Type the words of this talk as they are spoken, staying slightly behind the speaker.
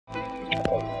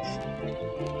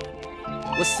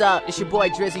What's up? It's your boy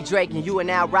Drizzy Drake, and you are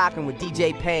now rocking with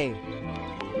DJ Payne.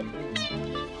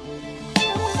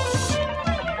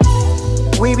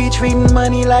 We be treating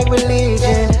money like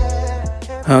religion.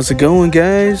 How's it going,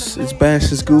 guys? It's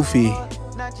Bastians Goofy,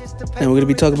 and we're gonna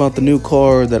be talking about the new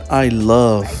car that I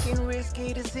love.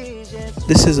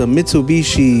 This is a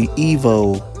Mitsubishi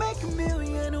Evo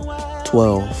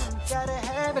 12.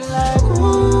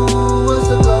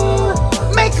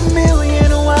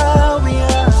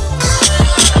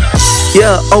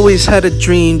 Yeah, always had a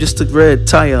dream, just a red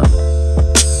tire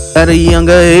at a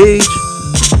younger age.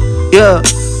 Yeah,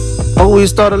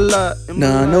 always thought a lot.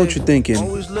 Now I know what you're thinking.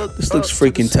 This looks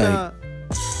freaking tight.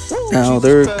 Now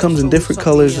there comes in different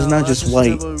colors. It's not just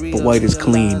white, but white is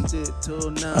clean.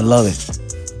 I love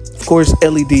it. Of course,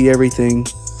 LED everything,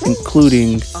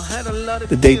 including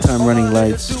the daytime running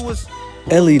lights,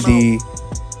 LED,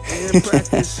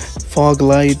 fog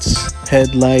lights,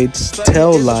 headlights,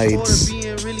 tail lights.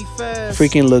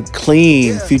 Freaking look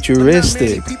clean,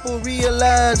 futuristic.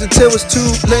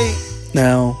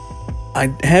 Now, I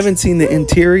haven't seen the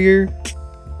interior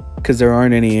because there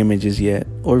aren't any images yet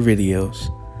or videos.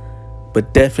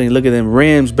 But definitely look at them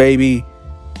rims, baby.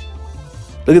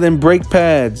 Look at them brake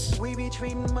pads.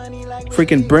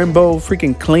 Freaking Brembo,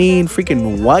 freaking clean,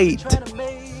 freaking white.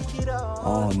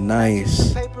 Oh,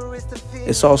 nice.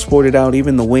 It's all sported out,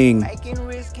 even the wing.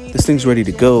 This thing's ready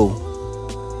to go.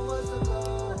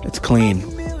 It's clean.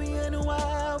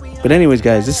 But anyways,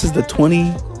 guys, this is the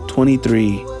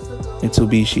 2023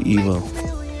 Mitsubishi Evo.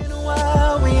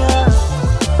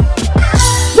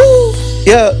 Woo!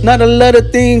 Yeah, not a lot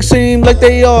of things seem like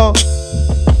they are.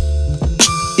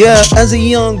 Yeah, as a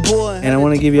young boy. And I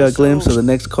want to give you a glimpse of the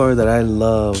next car that I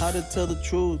love.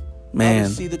 Man,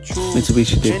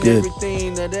 Mitsubishi did good.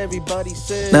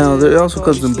 Now, there also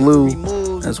comes in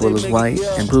blue as well as white,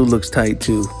 and blue looks tight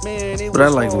too, but I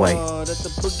like white.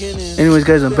 Anyways,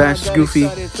 guys, I'm Bastians Goofy.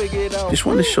 Just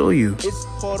want to show you this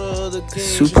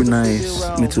super nice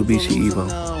Mitsubishi Evo.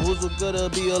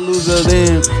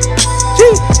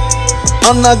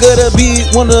 I'm not gonna be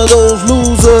one of those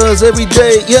losers every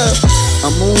day. Yeah,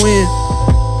 I'ma win.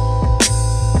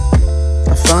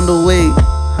 I found a way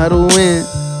how to win.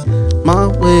 My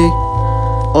way,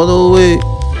 all the way.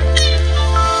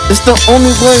 It's the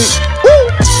only way.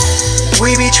 Woo!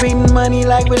 We be treating money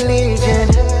like religion.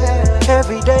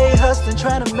 Every day hustling,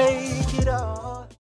 trying to make it up.